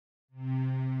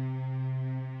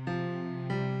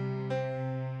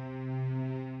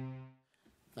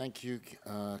Thank you,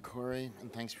 Corey,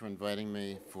 and thanks for inviting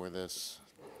me for this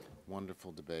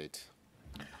wonderful debate,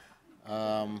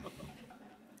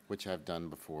 which I've done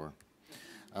before.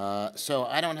 So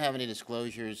I don't have any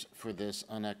disclosures for this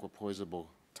unequipoisable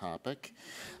topic,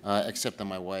 except that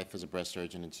my wife is a breast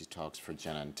surgeon and she talks for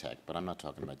Genentech, but I'm not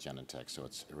talking about Genentech, so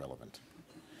it's irrelevant.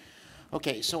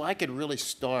 Okay, so I could really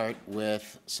start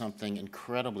with something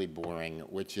incredibly boring,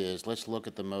 which is, let's look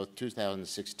at the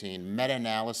 2016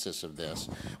 meta-analysis of this,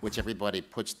 which everybody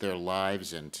puts their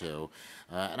lives into.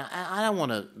 And I don't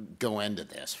want to go into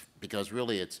this, because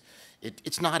really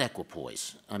it's not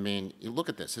equipoise. I mean, you look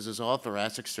at this. This is all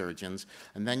thoracic surgeons,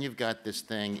 and then you've got this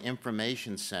thing,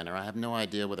 information center. I have no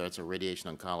idea whether it's a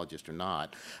radiation oncologist or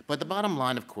not. But the bottom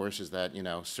line, of course, is that, you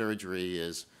know, surgery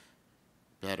is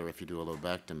better if you do a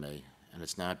lobectomy, and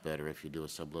it's not better if you do a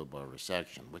sublobar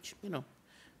resection, which, you know,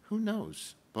 who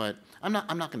knows? But I'm not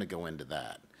going to go into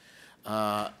that.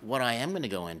 What I am going to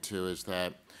go into is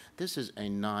that this is a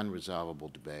non-resolvable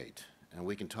debate, and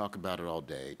we can talk about it all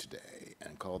day today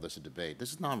and call this a debate.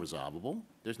 This is non-resolvable.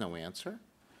 There's no answer.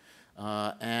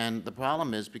 And the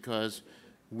problem is because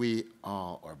we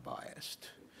all are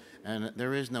biased. And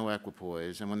there is no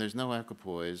equipoise, and when there's no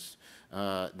equipoise,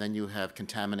 then you have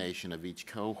contamination of each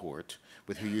cohort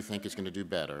with who you think is going to do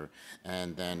better,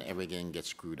 and then everything gets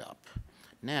screwed up.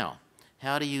 Now,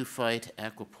 how do you fight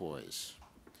equipoise?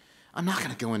 I'm not going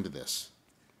to go into this.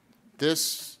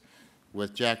 This,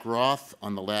 with Jack Roth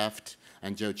on the left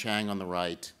and Joe Chang on the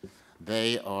right,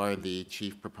 they are the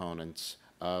chief proponents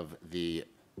of the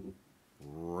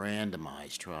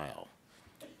randomized trial.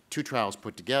 Two trials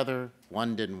put together,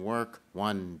 one didn't work,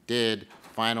 one did.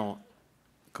 Final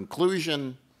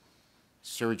conclusion,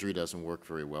 surgery doesn't work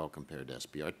very well compared to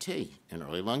SBRT in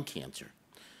early lung cancer,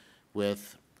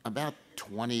 with about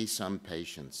 20-some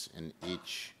patients in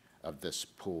each of this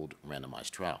pooled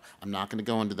randomized trial. I'm not going to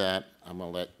go into that. I'm going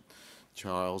to let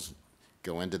Charles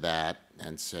go into that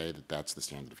and say that that's the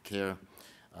standard of care.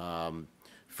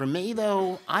 For me,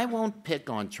 though, I won't pick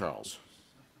on Charles.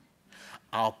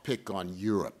 I'll pick on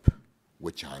Europe,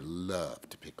 which I love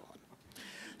to pick on.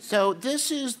 So this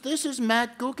is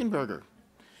Matt Guckenberger.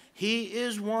 He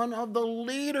is one of the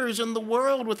leaders in the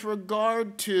world with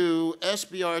regard to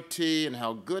SBRT and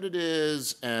how good it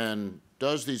is, and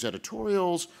does these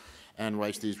editorials and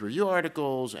writes these review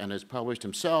articles and has published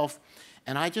himself.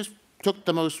 And I just took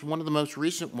one of the most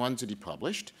recent ones that he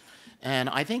published, and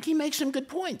I think he makes some good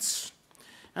points.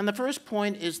 And the first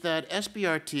point is that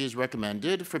SBRT is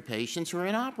recommended for patients who are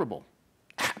inoperable.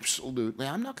 Absolutely,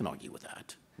 I'm not going to argue with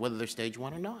that, whether they're stage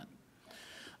 1 or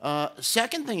not.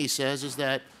 Second thing he says is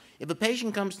that if a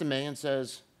patient comes to me and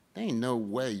says, there ain't no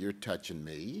way you're touching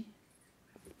me,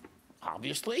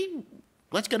 obviously,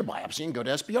 let's get a biopsy and go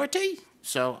to SBRT.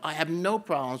 So I have no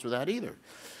problems with that either.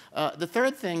 The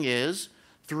third thing is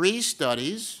 3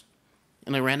 studies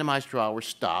in a randomized trial were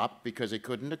stopped because they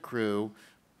couldn't accrue.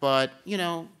 But, you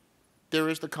know, there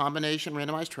is the combination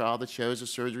randomized trial that shows the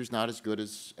surgery is not as good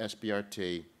as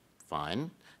SBRT.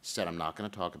 Fine. Said I'm not going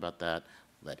to talk about that.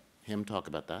 Let him talk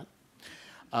about that.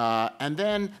 And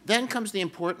then comes the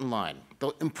important line.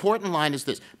 The important line is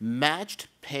this: matched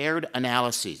paired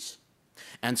analyses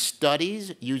and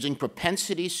studies using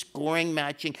propensity scoring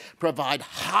matching provide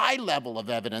high level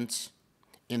of evidence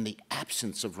in the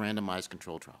absence of randomized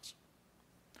control trials.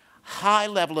 High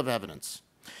level of evidence.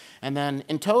 And then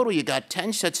in total, you got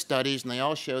 10 such studies, and they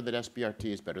all show that SBRT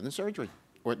is better than surgery,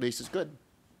 or at least as good.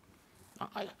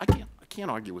 I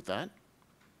can't argue with that.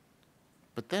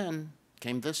 But then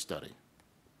came this study.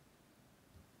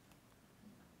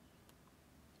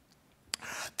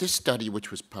 This study, which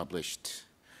was published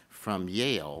from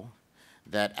Yale,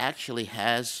 that actually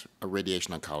has a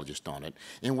radiation oncologist on it,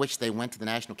 in which they went to the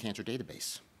National Cancer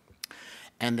Database.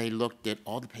 And they looked at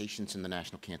all the patients in the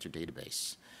National Cancer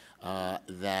Database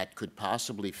that could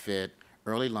possibly fit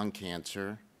early lung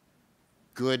cancer,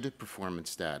 good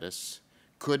performance status,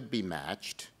 could be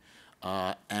matched,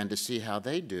 and to see how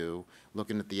they do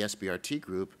looking at the SBRT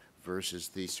group versus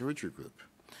the surgery group.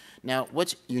 Now,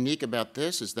 what's unique about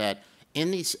this is that in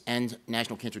the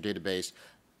National Cancer Database,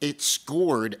 it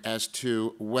scored as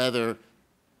to whether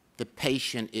the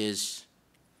patient is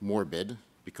morbid,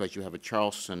 because you have a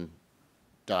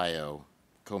Charlson-Dio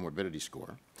comorbidity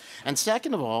score. And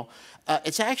second of all,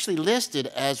 it's actually listed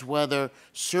as whether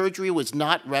surgery was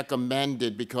not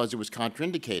recommended because it was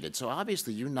contraindicated. So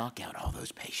obviously, you knock out all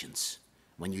those patients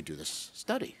when you do this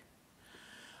study.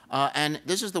 And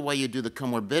this is the way you do the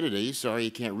comorbidity. Sorry,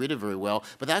 you can't read it very well,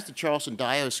 but that's the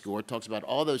Charlson-Dio score. It talks about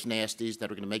all those nasties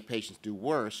that are going to make patients do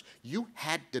worse. You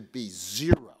had to be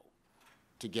 0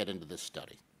 to get into this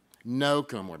study. No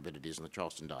comorbidities in the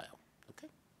Charlson-Dio. Okay?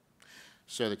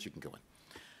 so that you can go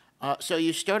in. So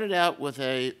you started out with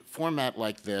a format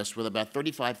like this with about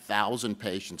 35,000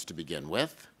 patients to begin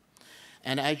with.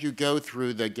 And as you go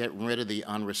through the get rid of the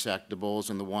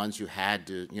unresectables and the ones who had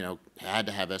to, had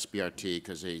to have SBRT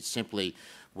because they simply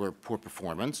were poor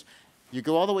performance, you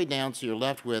go all the way down, so you're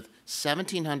left with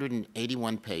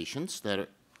 1,781 patients that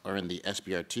are in the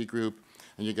SBRT group,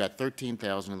 and you got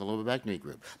 13,000 in the lobectomy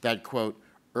group. That, quote,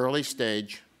 early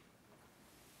stage,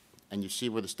 and you see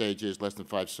where the stage is, less than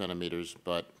 5 centimeters,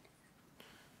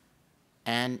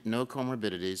 and no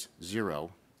comorbidities,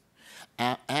 0.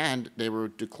 And they were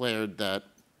declared that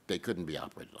they couldn't be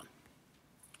operated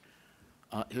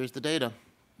on. Here's the data.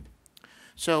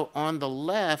 So on the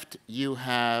left, you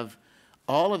have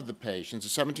all of the patients,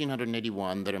 the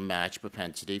 1,781 that are matched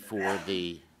propensity for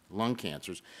the lung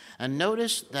cancers. And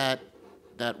notice that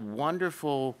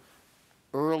wonderful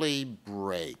early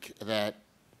break, that,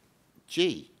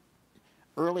 gee,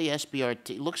 early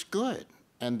SBRT looks good.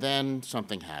 And then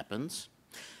something happens,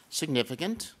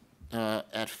 significant,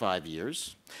 at 5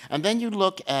 years. And then you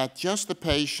look at just the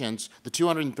patients, the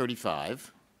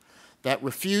 235, that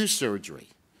refuse surgery,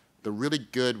 the really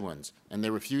good ones, and they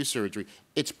refuse surgery.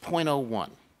 It's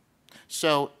 0.01.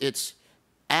 So it's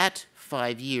at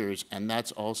 5 years, and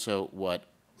that's also what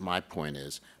my point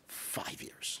is, 5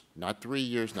 years. Not 3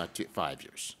 years, not 5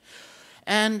 years.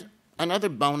 And another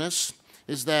bonus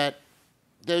is that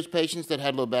those patients that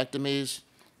had lobectomies,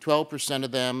 12%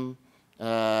 of them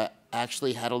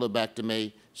actually had a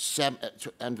lobectomy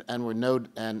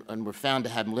and were found to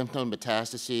have lymph node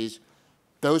metastases.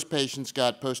 Those patients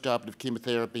got postoperative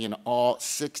chemotherapy, and all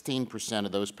 16%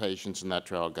 of those patients in that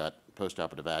trial got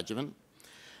postoperative adjuvant.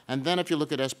 And then if you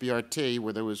look at SBRT,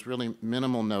 where there was really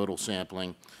minimal nodal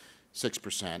sampling,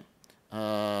 6%,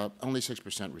 only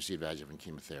 6% received adjuvant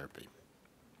chemotherapy.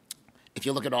 If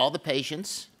you look at all the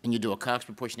patients and you do a Cox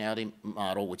proportionality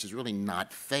model, which is really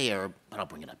not fair, but I'll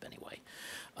bring it up anyway,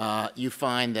 you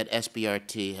find that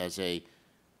SBRT has a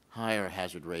higher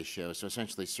hazard ratio, so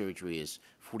essentially surgery is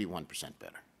 41%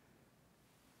 better.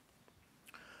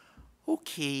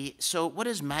 Okay, so what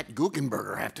does Matt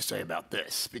Guggenberger have to say about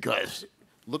this? Because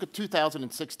look at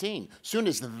 2016. Soon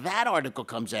as that article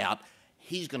comes out,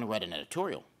 he's going to write an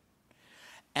editorial.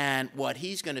 And what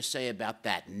he's going to say about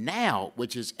that now,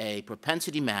 which is a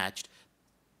propensity-matched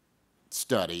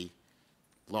study,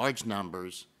 large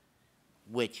numbers,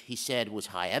 which he said was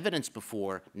high evidence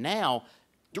before, now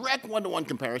direct one-to-one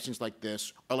comparisons like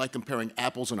this are like comparing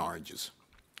apples and oranges.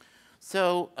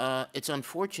 So it's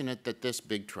unfortunate that this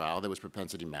big trial that was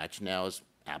propensity-matched now is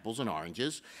apples and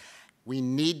oranges. We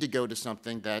need to go to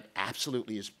something that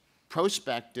absolutely is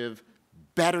prospective,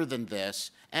 better than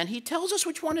this, and he tells us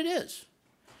which one it is.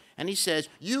 And he says,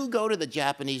 you go to the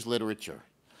Japanese literature.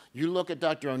 You look at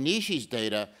Dr. Onishi's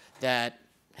data that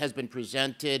has been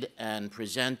presented and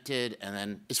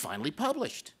then is finally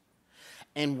published,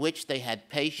 in which they had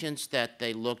patients that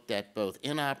they looked at both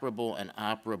inoperable and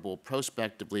operable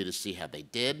prospectively to see how they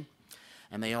did.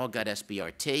 And they all got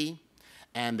SBRT,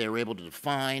 and they were able to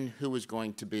define who was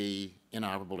going to be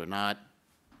inoperable or not.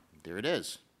 There it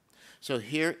is. So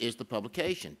here is the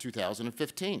publication,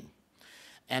 2015.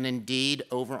 And indeed,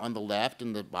 over on the left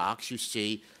in the box, you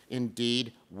see,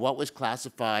 indeed, what was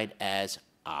classified as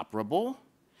operable,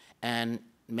 and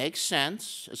makes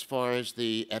sense as far as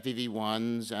the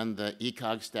FEV1s and the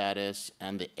ECOG status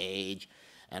and the age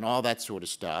and all that sort of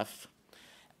stuff.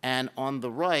 And on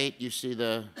the right, you see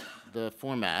the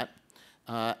format.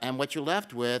 And what you're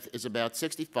left with is about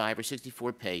 65 or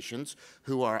 64 patients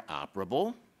who are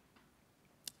operable.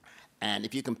 And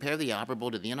if you compare the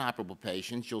operable to the inoperable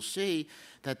patients, you'll see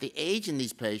that the age in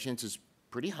these patients is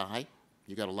pretty high.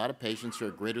 You've got a lot of patients who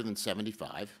are greater than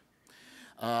 75.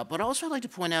 But also I'd like to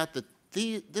point out that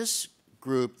this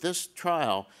group, this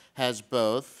trial, has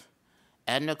both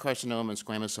adenocarcinoma and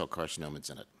squamous cell carcinomas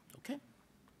in it, okay?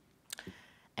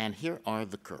 And here are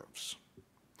the curves.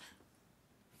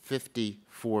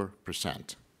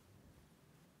 54%.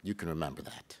 You can remember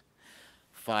that.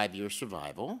 5-year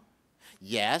survival.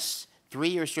 Yes,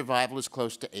 3-year survival is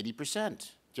close to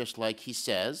 80%, just like he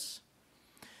says.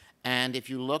 And if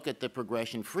you look at the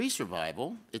progression-free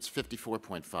survival, it's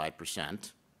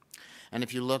 54.5%. And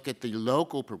if you look at the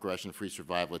local progression-free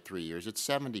survival at 3 years, it's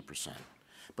 70%.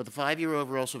 But the 5-year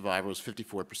overall survival is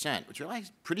 54%, which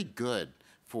is pretty good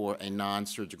for a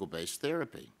non-surgical based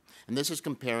therapy. And this is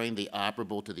comparing the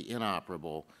operable to the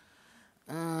inoperable.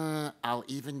 I'll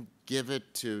even give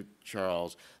it to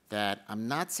Charles that I'm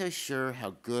not so sure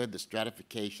how good the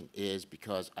stratification is,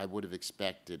 because I would have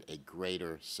expected a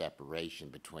greater separation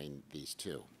between these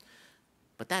two.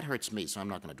 But that hurts me, so I'm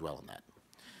not going to dwell on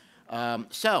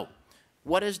that. So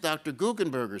What does Dr.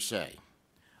 Guggenberger say?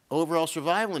 Overall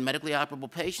survival in medically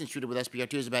operable patients treated with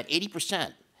SBRT is about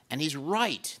 80%. And he's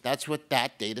right. That's what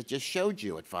that data just showed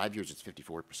you. At 5 years, it's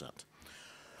 54%.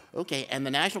 Okay, and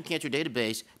the National Cancer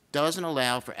Database doesn't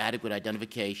allow for adequate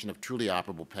identification of truly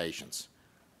operable patients.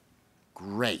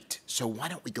 Great. So why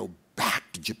don't we go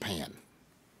back to Japan?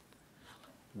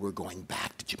 We're going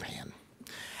back to Japan.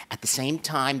 At the same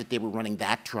time that they were running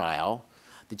that trial,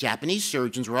 the Japanese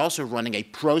surgeons were also running a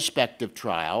prospective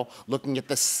trial looking at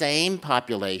the same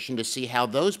population to see how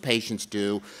those patients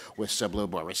do with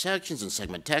sublobar resections and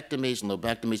segmentectomies and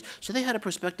lobectomies. So they had a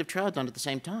prospective trial done at the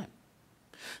same time.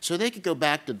 So they could go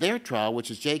back to their trial,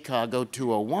 which is JCOG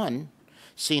 0201,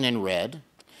 seen in red.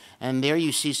 And there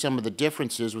you see some of the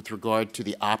differences with regard to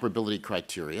the operability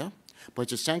criteria, but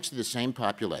it's essentially the same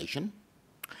population.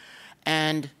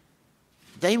 And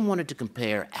they wanted to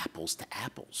compare apples to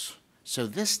apples. So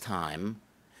this time,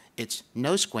 it's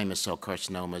no squamous cell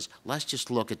carcinomas. Let's just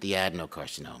look at the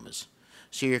adenocarcinomas.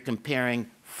 So you're comparing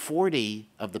 40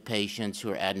 of the patients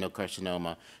who are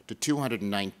adenocarcinoma to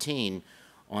 219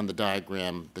 on the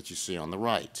diagram that you see on the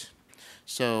right.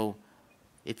 So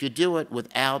if you do it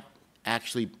without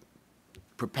actually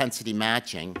propensity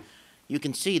matching, you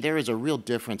can see there is a real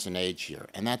difference in age here,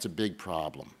 and that's a big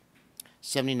problem.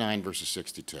 79 versus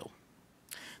 62.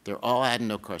 They're all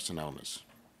adenocarcinomas.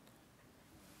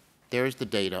 There's the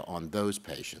data on those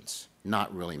patients,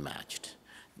 not really matched.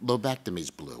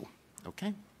 Lobectomy's blue,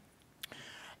 okay?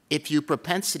 If you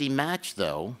propensity match,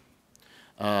 though,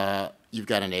 you've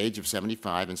got an age of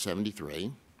 75 and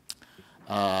 73.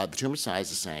 The tumor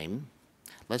size is the same.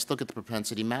 Let's look at the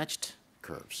propensity matched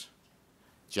curves.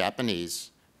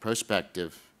 Japanese,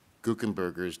 prospective,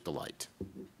 Guggenberger's delight.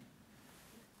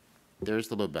 There's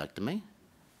the lobectomy.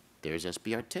 There's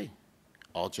SBRT,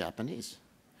 all Japanese.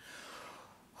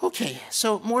 Okay,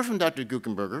 so more from Dr.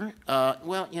 Guggenberger.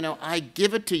 Well, you know, I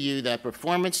give it to you that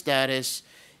performance status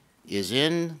is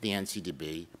in the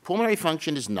NCDB. Pulmonary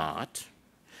function is not.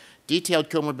 Detailed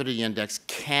comorbidity index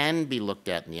can be looked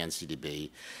at in the NCDB.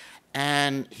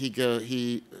 And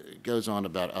he goes on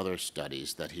about other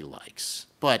studies that he likes.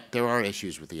 But there are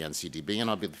issues with the NCDB, and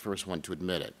I'll be the first one to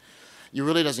admit it. It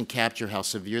really doesn't capture how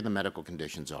severe the medical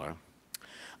conditions are.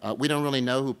 We don't really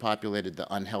know who populated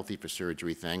the unhealthy for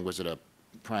surgery thing. Was it a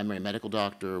primary medical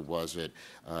doctor? Was it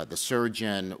the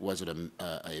surgeon? Was it a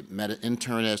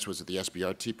internist? Was it the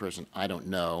SBRT person? I don't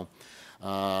know.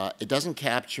 It doesn't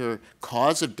capture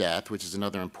cause of death, which is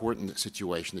another important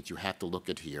situation that you have to look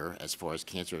at here as far as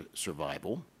cancer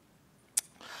survival.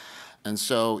 And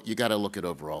so you got to look at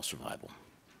overall survival.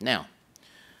 Now,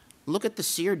 look at the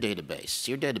SEER database.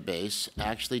 SEER database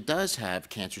actually does have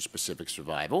cancer-specific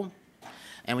survival.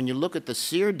 And when you look at the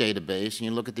SEER database and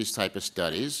you look at these type of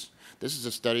studies, this is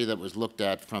a study that was looked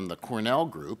at from the Cornell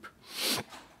group.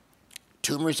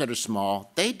 Tumors that are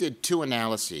small, they did 2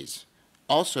 analyses,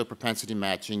 also propensity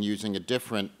matching using a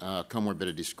different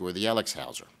comorbidity score, the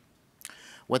Elixhauser.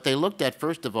 What they looked at,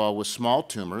 first of all, was small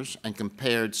tumors and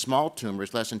compared small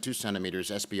tumors, less than 2 centimeters,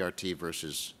 SBRT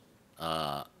versus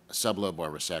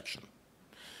sublobar resection.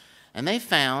 And they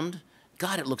found,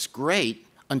 God, it looks great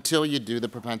until you do the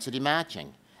propensity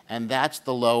matching. And that's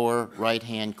the lower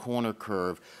right-hand corner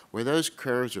curve, where those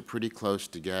curves are pretty close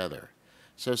together.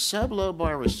 So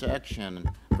sublobar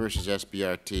resection versus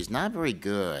SBRT is not very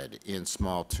good in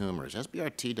small tumors.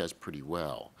 SBRT does pretty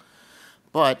well.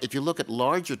 But if you look at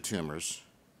larger tumors,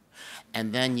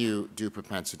 and then you do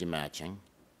propensity matching,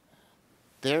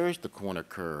 there's the corner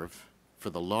curve for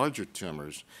the larger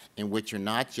tumors in which you're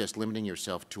not just limiting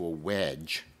yourself to a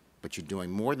wedge, but you're doing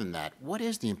more than that. What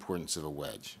is the importance of a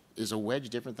wedge? Is a wedge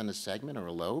different than a segment or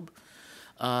a lobe?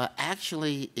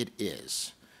 Actually, it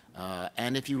is.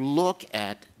 And if you look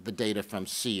at the data from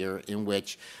SEER, in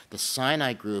which the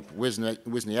Sinai group,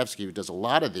 Wisniewski, who does a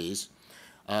lot of these,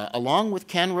 along with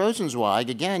Ken Rosenzweig,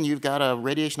 again, you've got a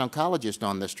radiation oncologist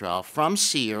on this trial, from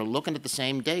SEER, looking at the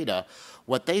same data,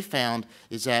 what they found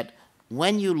is that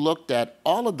when you looked at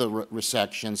all of the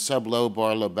resections,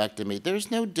 sublobar, lobectomy,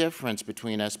 there's no difference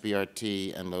between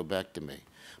SBRT and lobectomy.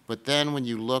 But then when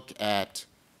you look at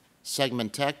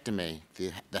segmentectomy,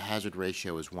 the hazard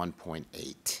ratio is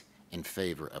 1.8 in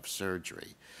favor of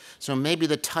surgery. So maybe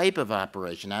the type of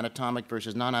operation, anatomic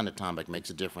versus non-anatomic, makes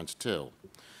a difference too.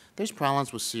 There's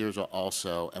problems with SEERs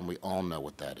also, and we all know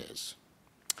what that is.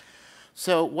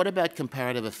 So what about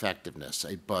comparative effectiveness,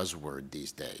 a buzzword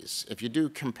these days? If you do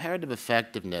comparative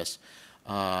effectiveness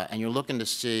and you're looking to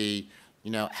see,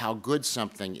 you know, how good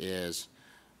something is,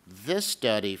 this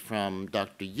study from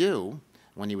Dr. Yu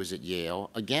when he was at Yale,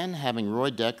 again having Roy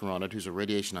Decker on it, who's a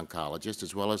radiation oncologist,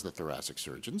 as well as the thoracic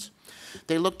surgeons.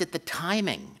 They looked at the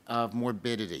timing of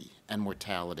morbidity and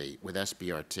mortality with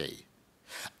SBRT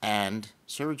and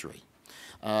surgery.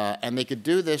 And they could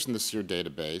do this in the SEER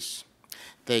database.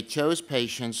 They chose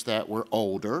patients that were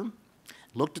older,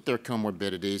 looked at their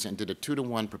comorbidities, and did a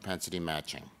 2-to-1 propensity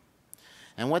matching.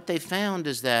 And what they found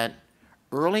is that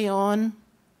early on,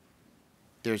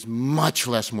 there's much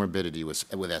less morbidity with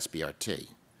SBRT.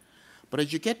 But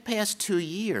as you get past 2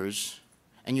 years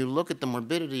and you look at the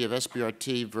morbidity of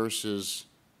SBRT versus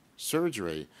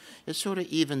surgery, it sort of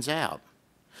evens out.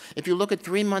 If you look at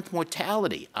 3-month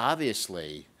mortality,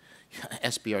 obviously,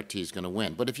 SBRT is going to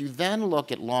win. But if you then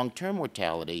look at long-term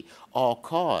mortality, all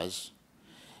cause,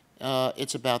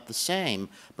 it's about the same.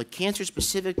 But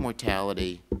cancer-specific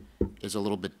mortality is a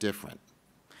little bit different.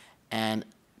 And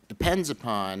depends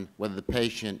upon whether the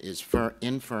patient is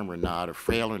infirm or not, or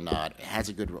frail or not, has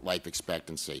a good life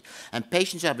expectancy. And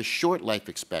patients who have a short life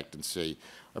expectancy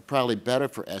are probably better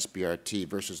for SBRT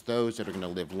versus those that are going to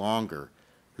live longer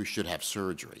who should have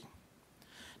surgery.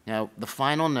 Now, the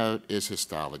final note is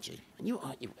histology. And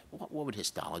what would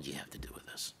histology have to do with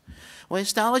this? Well,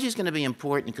 histology is going to be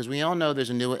important because we all know there's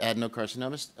a new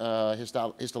adenocarcinoma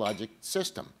histologic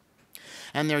system.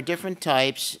 And there are different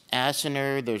types,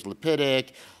 acinar, there's lipidic,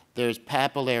 there's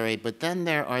papillary, but then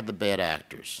there are the bad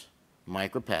actors,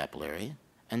 micropapillary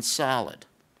and solid.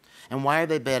 And why are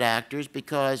they bad actors?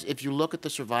 Because if you look at the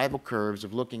survival curves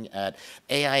of looking at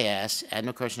AIS,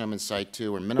 adenocarcinoma in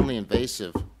situ, or minimally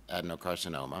invasive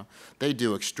adenocarcinoma, they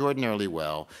do extraordinarily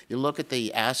well. You look at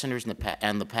the acinars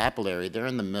and the papillary, they're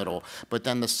in the middle, but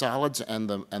then the solids and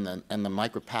the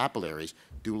micropapillaries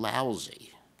do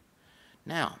lousy.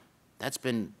 Now, that's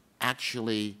been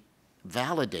actually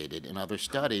validated in other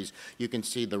studies. You can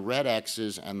see the red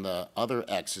X's and the other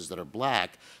X's that are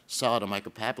black, solid and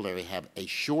micropapillary, have a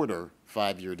shorter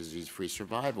 5-year disease-free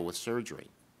survival with surgery.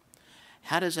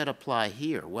 How does that apply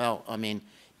here? Well, I mean,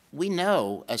 we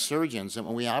know as surgeons that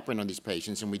when we operate on these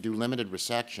patients and we do limited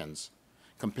resections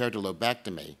compared to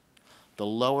lobectomy, the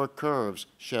lower curves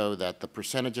show that the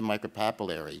percentage of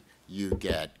micropapillary, you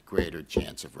get greater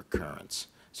chance of recurrence.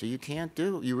 So you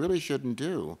really shouldn't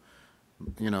do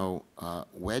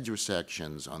wedge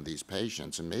resections on these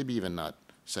patients, and maybe even not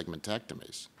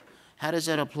segmentectomies. How does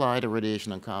that apply to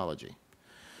radiation oncology?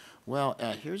 Well,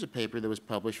 here's a paper that was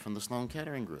published from the Sloan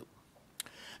Kettering group,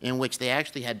 in which they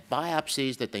actually had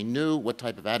biopsies that they knew what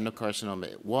type of adenocarcinoma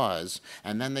it was,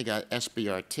 and then they got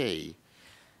SBRT,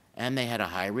 and they had a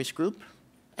high-risk group,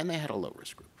 and they had a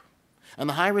low-risk group. And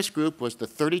the high-risk group was the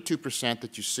 32%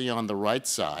 that you see on the right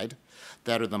side,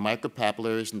 that are the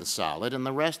micropapillaries and the solid, and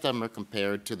the rest of them are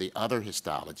compared to the other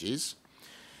histologies.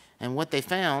 And what they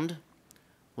found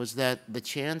was that the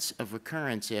chance of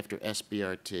recurrence after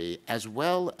SBRT, as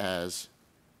well as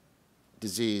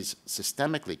disease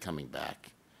systemically coming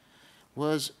back,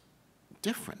 was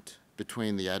different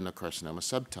between the adenocarcinoma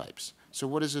subtypes. So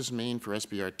what does this mean for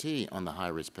SBRT on the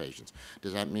high-risk patients?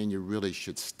 Does that mean you really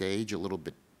should stage a little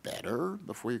bit better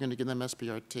before you're going to give them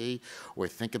SBRT, or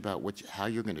think about how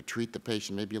you're going to treat the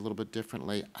patient maybe a little bit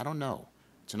differently? I don't know.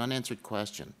 It's an unanswered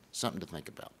question, something to think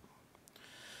about.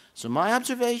 So my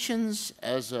observations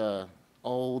as an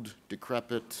old,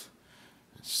 decrepit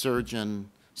surgeon,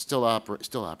 still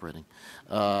operating,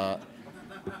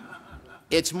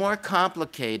 it's more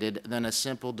complicated than a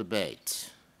simple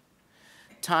debate.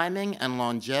 Timing and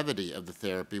longevity of the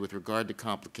therapy with regard to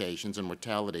complications and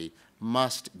mortality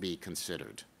must be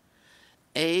considered.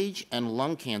 Age and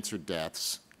lung cancer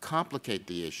deaths complicate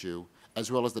the issue,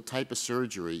 as well as the type of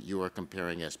surgery you are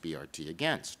comparing SBRT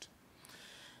against.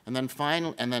 And then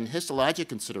histologic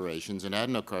considerations in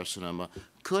adenocarcinoma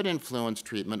could influence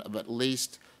treatment of at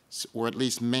least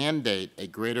mandate a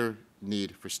greater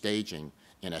need for staging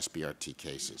in SBRT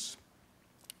cases.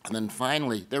 And then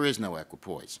finally, there is no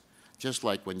equipoise, just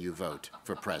like when you vote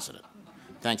for president.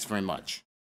 Thanks very much.